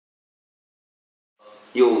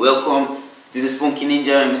Yo, welcome. This is Fonky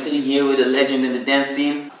Ninja. I'm sitting here with a legend in the dance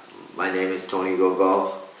scene. My name is Tony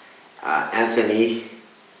GoGo. Anthony.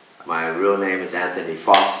 My real name is Anthony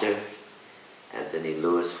Foster. Anthony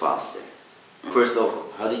Louis Foster. First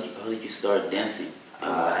off, how did you start dancing?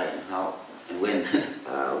 And why and how and when?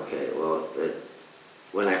 Okay, well,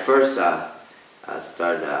 when I first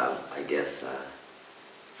started, I guess,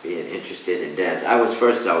 being interested in dance, I was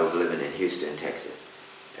living in Houston, Texas,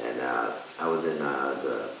 and I was in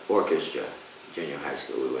the orchestra, junior high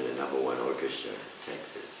school. We were in the #1 orchestra in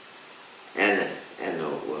Texas, and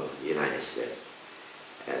the United States,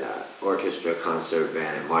 and orchestra, concert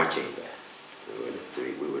band, and marching band.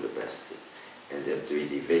 We were the best in them 3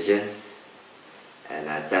 divisions. And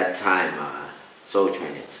at that time, Soul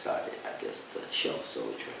Train had started, I guess, the show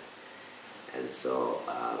Soul Train. And so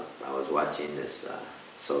I was watching this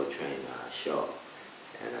Soul Train show,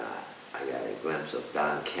 and I got a glimpse of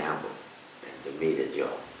Don Campbell and Demita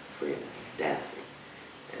Joe Freeman dancing.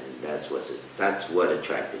 And that's what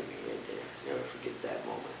attracted me in there. Never forget that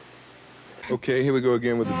moment. Okay, here we go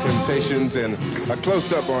again with the Temptations and a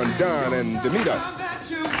close-up on Don and Demita.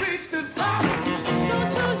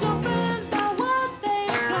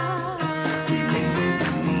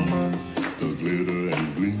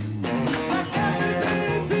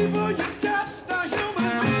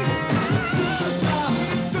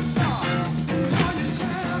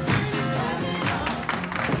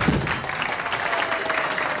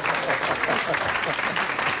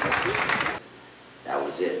 That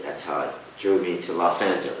was it. That's how it drew me to Los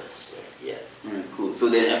Angeles. Yes. Cool. So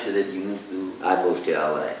then after that you moved to? I moved to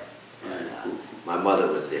LA. And my mother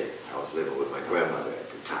was there. I was living with my grandmother at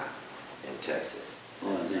the time in Texas.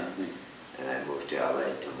 Oh, that's nice. And I moved to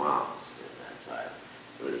LA to Mom's. And that's how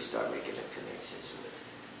I really started making the connections with it.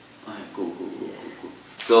 Alright, cool.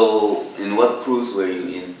 So, in what crews were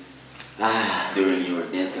you in during your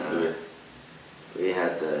dancing career? We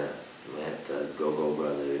had the Go-Go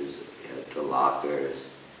Brothers, we had the Lockers,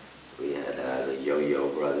 we had the Yo-Yo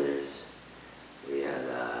Brothers, we had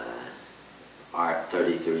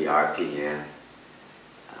 33 RPM.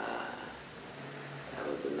 That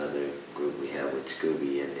was another group we had with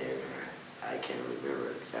Scooby in there. I can't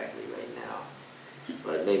remember exactly right now,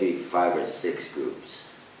 but maybe 5 or 6 groups.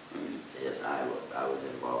 Yes, I was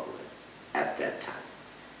involved with at that time.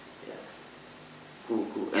 Yeah.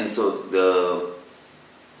 Cool. And so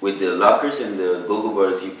with the Lockers and the Go-Go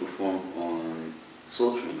Brothers, you performed on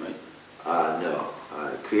Soul Train, right? No.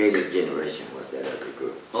 Creative Generation was that other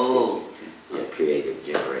group. Oh. Yeah, Creative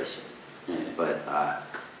Generation. Yeah. But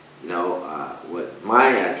no, what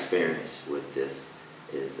my experience with this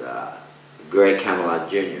is Greg Camelot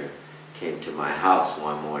Jr. came to my house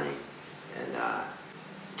one morning and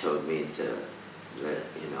told me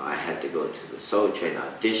I had to go to the Soul Train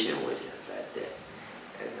audition with him that day.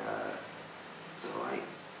 And so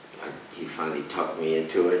he finally talked me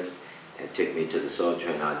into it and took me to the Soul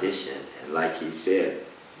Train audition. And like he said,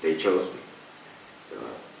 they chose me.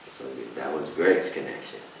 So that was Greg's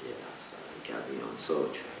connection, So he got me on Soul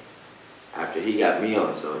Train. After he got me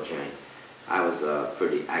on Soul Train, I was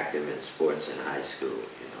pretty active in sports in high school,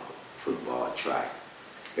 football, track,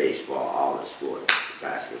 baseball, all the sports,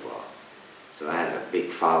 basketball. So I had a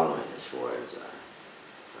big following as far as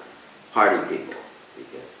party people,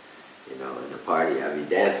 because, in the party I'd be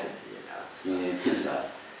dancing, Yeah.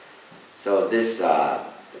 So this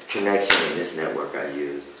connection and this network I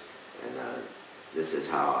used, and this is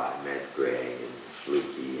how I met Greg and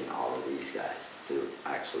Fluky and all of these guys, through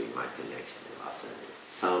actually my connection in Los Angeles.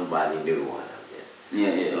 Somebody knew one of them.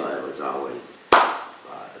 Yeah. So it was always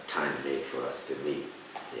a time made for us to meet.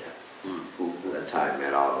 Yeah. Cool. That's how I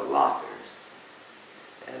met all the Lockers.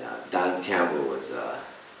 And Don Campbell was the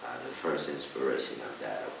first inspiration of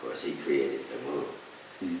that. Of course, he created the move.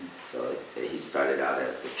 So he started out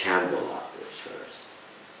as the Campbell Lockers first.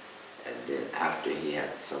 And then after he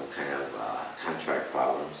had some kind of contract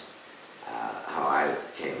problems, how I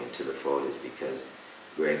came into the fold is because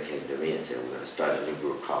Greg came to me and said, we're going to start a new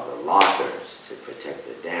group called the Lockers to protect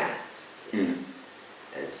the dance.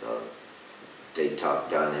 And so they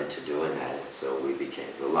talked Don into doing that, and so we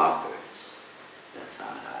became the Lockers. That's how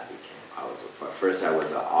I became. First I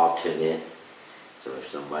was an alternate, so if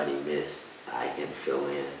somebody missed, I can fill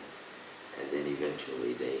in. And then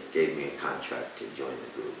eventually they gave me a contract to join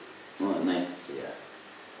the group. Oh, nice. Yeah.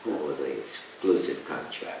 Cool. It was an exclusive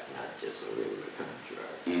contract, not just a regular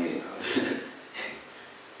contract. Yeah.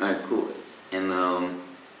 Alright, cool. And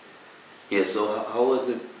so how was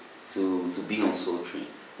it to be on Soul Train?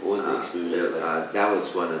 What was the experience like? That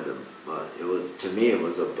was one of the, to me it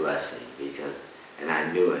was a blessing, and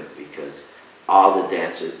I knew it because all the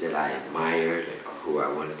dancers that I admired or who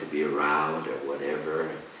I wanted to be around or whatever,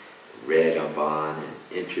 read up on and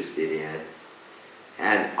interested in,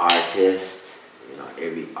 and artists, you know,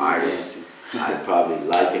 every artist I probably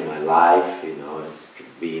like in my life, you know, is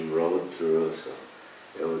being rolled through. So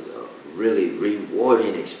it was a really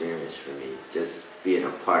rewarding experience for me, just being a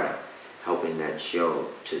part of helping that show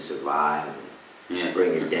to survive and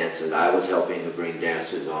bringing dancers. I was helping to bring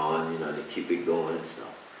dancers on, you know, to keep it going. So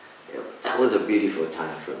that was a beautiful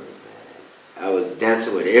time for me, man. I was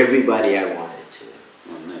dancing with everybody I wanted to.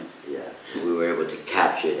 Oh, nice. Yes, we were able to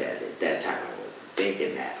capture that. At that time, I wasn't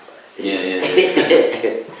thinking that. But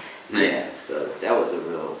Nice. Yeah, so that was a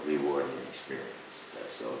real rewarding experience, that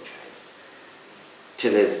Soul Train. To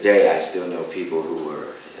this day, I still know people who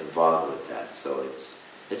were involved with that, so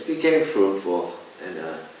it's became fruitful, and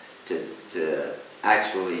to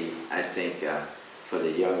actually, I think, for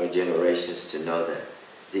the younger generations to know that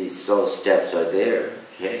these soul steps are there.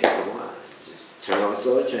 Hey, come on, just turn on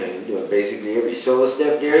Soul Train. You're doing basically every soul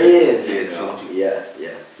step there is, you know. Yes.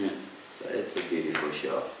 So it's a beautiful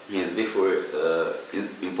show. Yeah, it's big for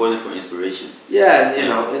important for inspiration. Yeah, you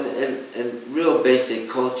know, and real basic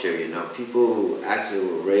culture, you know, people who actually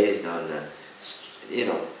were raised on the, you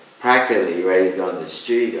know, practically raised on the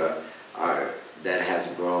street or that has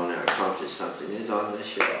grown or accomplished something is on the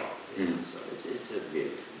show. You know? So it's a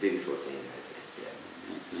beautiful thing, I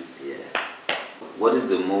think. Yeah. What is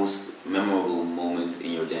the most memorable moment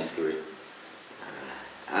in your dance career?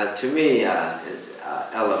 To me, it's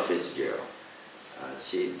Ella Fitzgerald.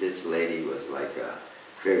 This lady was like a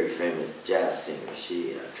very famous jazz singer.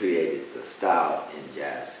 She created the style in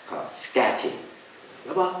jazz called scatting.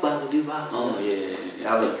 Oh, yeah.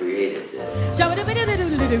 Ella created this.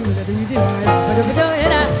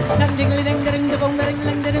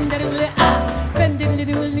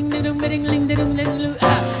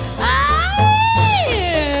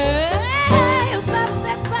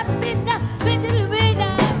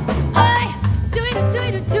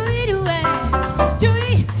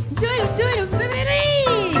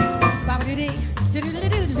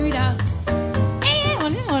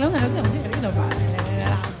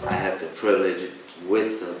 I had the privilege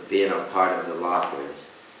with being a part of the Lockers.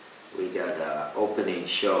 We got an opening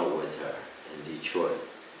show with her in Detroit,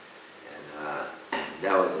 and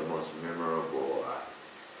that was the most memorable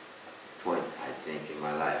point, I think, in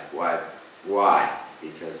my life. Why?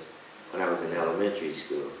 Because when I was in elementary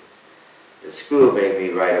school, the school made me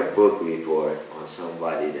write a book report on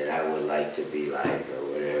somebody that I would like to be like or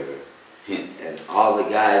whatever. And all the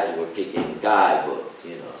guys were picking guy books,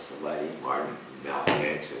 you know, somebody, Martin Malcolm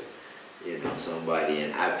X, or, you know, somebody,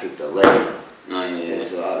 and I picked a lady. Oh, yeah. And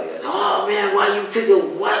so all the guys, oh man, why you pick a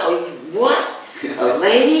what? What? A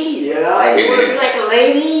lady? You know, you want to be like a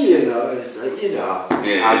lady? You know, it's like, you know,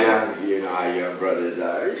 how young brothers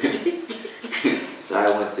are. So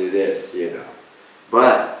I went through this, you know.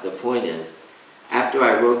 But the point is, after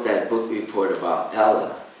I wrote that book report about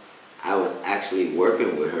Ella, I was actually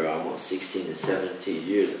working with her almost 16 to 17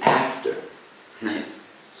 years after. Nice.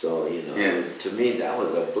 So, you know, to me that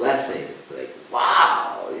was a blessing. It's like,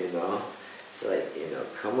 wow, you know. It's like, you know,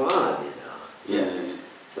 come on, you know. Yeah.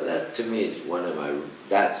 So that to me is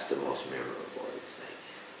that's the most memorable. It's like,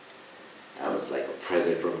 that was like a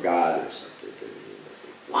present from God or something to me. It's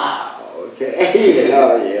like, wow, okay, you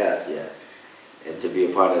know, yes. And to be a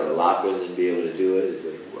part of the Lockers and be able to do it is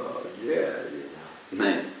like, well, yeah, you know.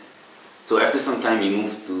 Nice. So after some time you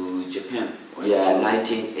moved to Japan? Yeah, in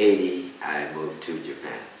 1980 I moved to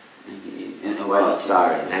Japan. 1980. And why?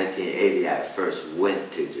 1980 I first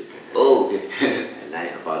went to Japan. Oh, okay. And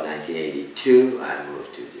about 1982 I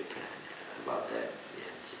moved to Japan. About that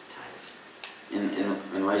time.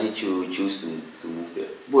 And why did you choose to move there?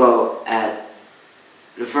 Well,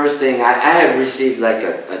 the first thing I had received like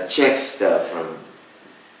a check stub from,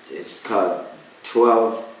 it's called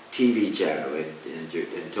 12 TV channel in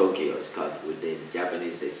Tokyo. It's called, in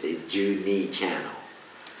Japanese they say Juni channel.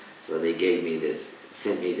 So they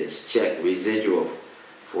sent me this check, residual,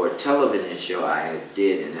 for a television show I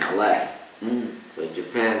did in LA. So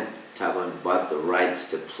Japan, Taiwan bought the rights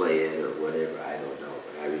to play it or whatever, I don't know,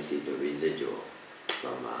 but I received a residual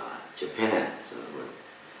from Japan. So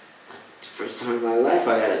the first time in my life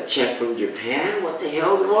I got a check from Japan. What the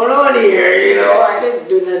hell's going on here? You know, I didn't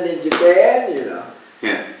do nothing in Japan, you know.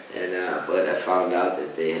 Yeah. And but I found out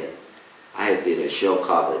that I did a show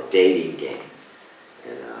called The Dating Game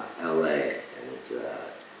in LA, and it's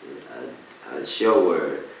a show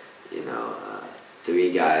where, you know,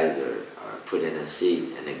 three guys are put in a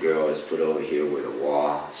seat, and the girl is put over here with a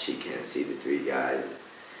wall. She can't see the three guys.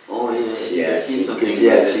 Oh yeah. She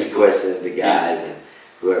questions the guys, and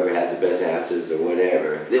whoever has the best answers or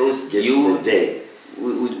whatever It was gets you. the date.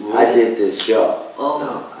 I did this show. Oh.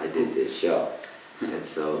 No, I did this show. And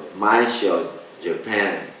so my show,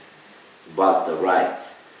 Japan bought the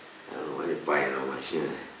rights. I don't know why they're buying on my show.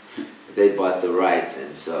 They bought the rights,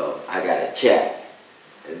 and so I got a check.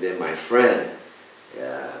 And then my friend,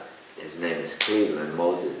 his name is Cleveland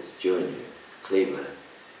Moses Jr. Cleveland,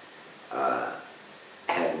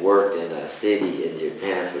 had worked in a city in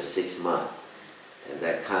Japan for 6 months, and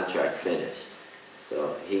that contract finished.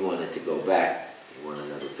 So he wanted to go back. He wanted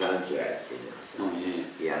another contract, you know. So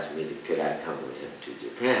he asked me, could I come with him to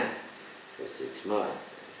Japan for 6 months?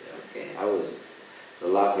 I said, okay. The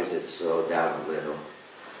lockers had slowed down a little,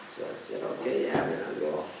 so I said, okay, yeah, then I'll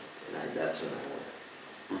go. And that's when I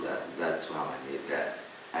went. That's how I made that,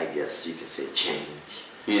 I guess you could say, change.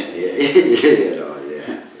 Yeah. You know,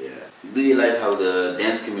 yeah. Do you like how the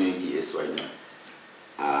dance community is right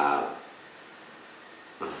now?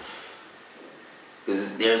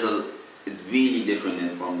 Because it's really different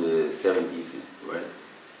than from the 70s, right?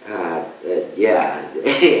 Yeah.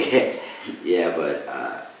 Yeah, but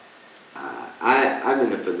I'm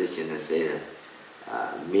in a position to say that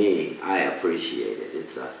I appreciate it.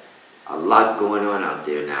 It's a lot going on out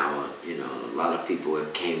there now. You know, a lot of people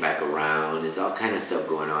have came back around. There's all kind of stuff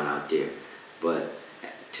going on out there. But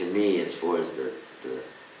to me, as far as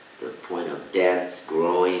the point of dance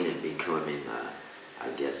growing and becoming, I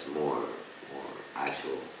guess, more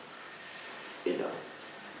actual, you know,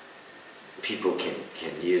 people can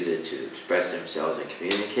use it to express themselves and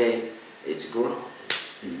communicate. It's grown.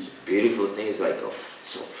 It's beautiful things like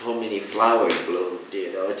so many flowers bloomed,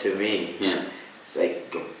 you know, to me. Yeah. It's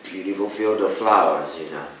like a beautiful field of flowers, you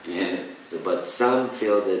know. Yeah. So, but some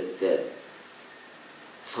feel that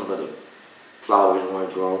some of the flowers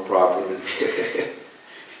weren't grown properly.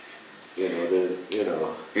 You know, there's, you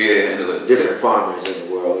know, different farmers in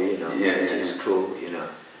the world, you know, which is cool, you know.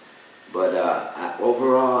 But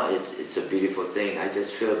overall, it's a beautiful thing. I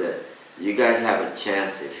just feel that you guys have a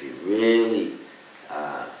chance if you really,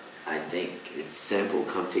 I think it's simple,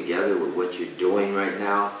 come together with what you're doing right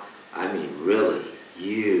now. I mean, really,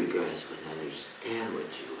 you guys would understand what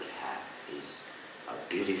you would have. It's a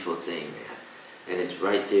beautiful thing, man. And it's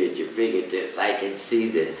right there at your fingertips. I can see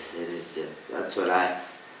this. And it's just, that's what I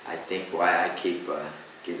think why I keep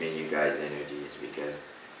giving you guys energy is because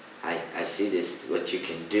I see this, what you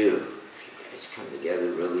can do. If you guys come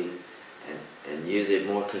together really and use it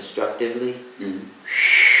more constructively.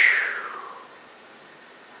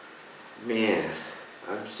 Man,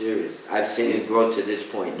 I'm serious. I've seen it grow to this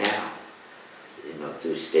point now, you know,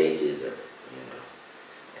 through stages of, you know,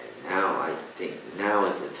 and now I think now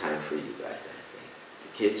is the time for you guys, I think.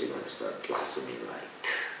 The kids are going to start blossoming like,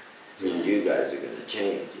 so you guys are going to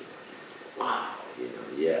change, you know, wow, you know,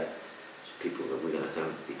 yeah. So people, we're going to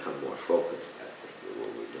become more focused, I think, with what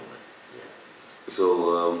we're doing, yeah.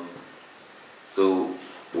 So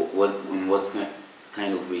what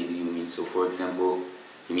kind of way do you mean? So for example,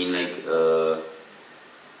 you mean like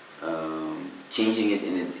changing it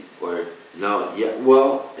in it, or? No, yeah,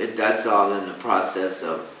 well, that's all in the process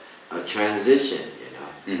of transition,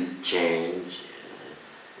 you know, change,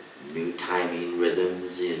 new timing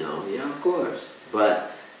rhythms, you know, yeah, of course.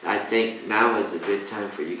 But I think now is a good time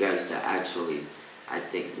for you guys to actually, I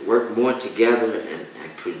think, work more together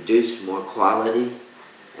and produce more quality,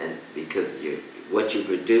 and because what you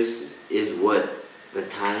produce is what the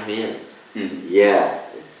time is. Yes,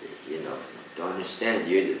 it's, you know, don't understand,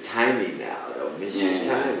 you're the timing now, don't miss your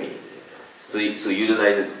timing. You know. So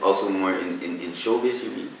utilize it also more in showbiz,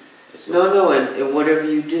 you mean? No, and whatever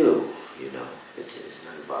you do, you know, it's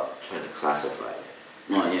not about trying to classify it.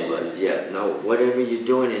 No, no, whatever you're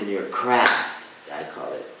doing in your craft, I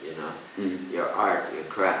call it, you know, your art, your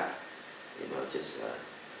craft, you know, just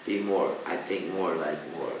be more, I think more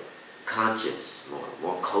conscious,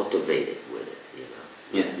 more cultivated with it, you know.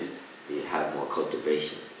 Yes. You have more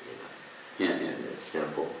cultivation, you know. Yeah. And it's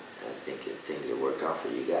simple. I think things will work out for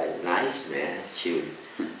you guys. Nice, man. Shoot.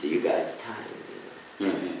 So you guys' time, you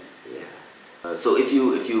know. Yeah. So if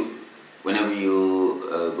you, whenever you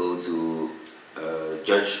go to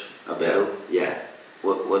judge a battle,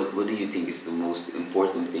 what do you think is the most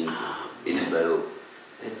important thing in a battle?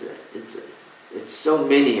 It's so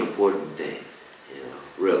many important things, you know.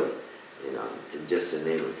 Really, you know. And just to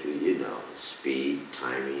name a few, you know, speed,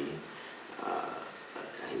 timing. How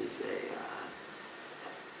do you say?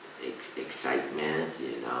 Excitement,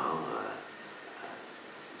 you know,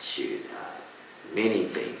 many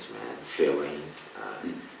things, man, feeling,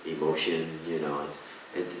 emotion, you know,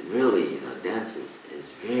 it's really, you know, dance is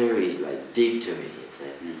very, like, deep to me. It's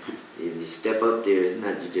like, if you step up there, it's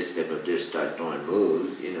not you just step up there and start throwing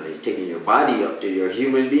moves, you know, you're taking your body up there, you're a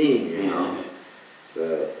human being, you know.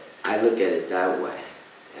 So, I look at it that way,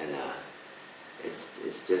 and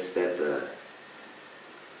it's just that the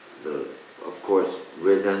of course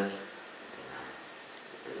rhythm, and,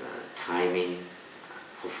 timing,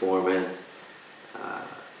 performance,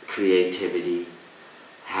 creativity,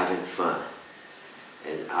 having fun,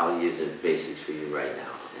 and I'll use the basics for you right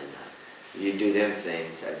now. And you do them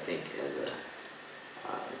things, I think, as a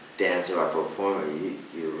dancer or performer, you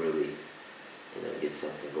really get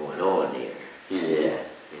something going on there. Yeah.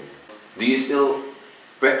 Do you still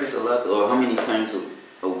practice a lot, or how many times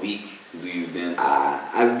a week do you dance?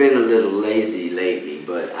 I've been a little lazy lately,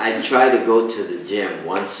 but I try to go to the gym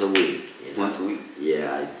once a week. Once a week?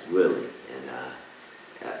 Yeah, I really.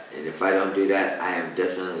 And if I don't do that, I am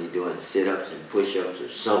definitely doing sit-ups and push-ups or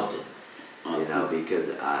something. Because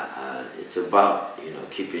it's about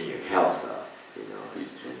keeping your health up.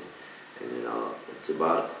 And it's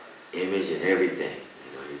about image and everything.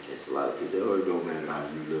 Because a lot of people, oh, it don't matter how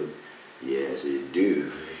you look. Yes, it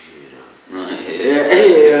do.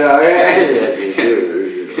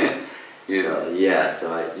 Yes, so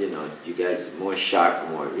you guys are more sharp,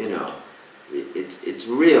 more. It's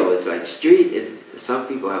real. It's like street is. Some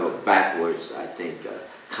people have a backwards, I think,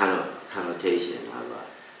 connotation of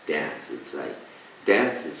dance. It's like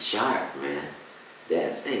dance is sharp, man.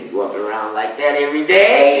 Dance ain't walking around like that every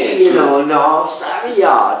day, No, I'm sorry,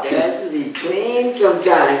 y'all. Dance be clean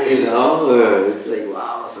sometimes, It's like,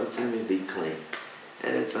 wow, sometimes it be clean.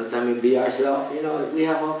 And then sometimes it be ourselves, We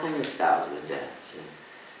have all kinds of styles with dance.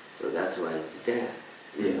 So that's why it's dance.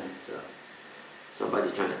 Yeah. So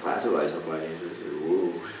somebody trying to classify somebody and say,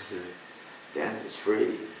 whoa, dance is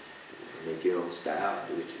free. Make your own style,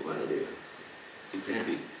 do what you want to do.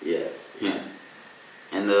 Exactly. Yes. Yeah.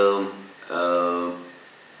 And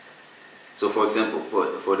so, for example,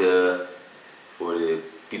 for the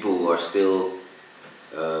people who are still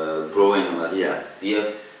growing a lot, do you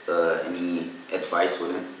have any advice for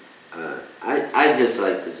them? I just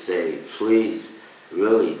like to say, please,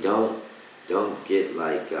 really don't get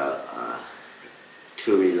like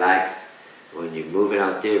too relaxed when you're moving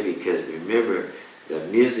out there, because remember, the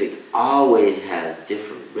music always has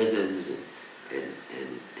different rhythms and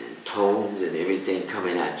tones and everything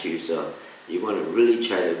coming at you, so you want to really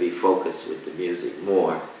try to be focused with the music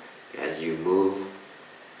more as you move,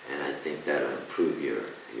 and I think that'll improve your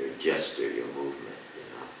gesture, your movement,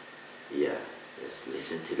 Yeah, just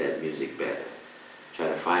listen to that music better. Try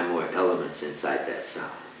to find more elements inside that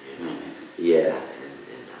sound, Yeah,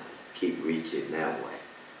 and keep reaching that way.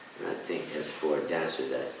 And I think as for a dancer,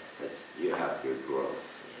 that's you have your growth,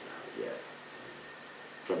 Yeah.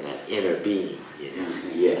 From that inner being,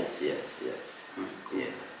 Yes. Yeah.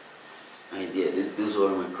 Those were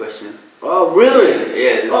my questions. Oh, really?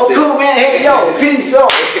 Yeah. Cool, man. Hey, yo, peace, yo.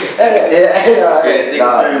 Thank you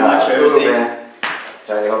very much for cool, everything. man.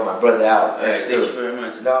 Trying to help my brother out. Thank you very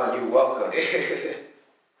much. No, you're welcome.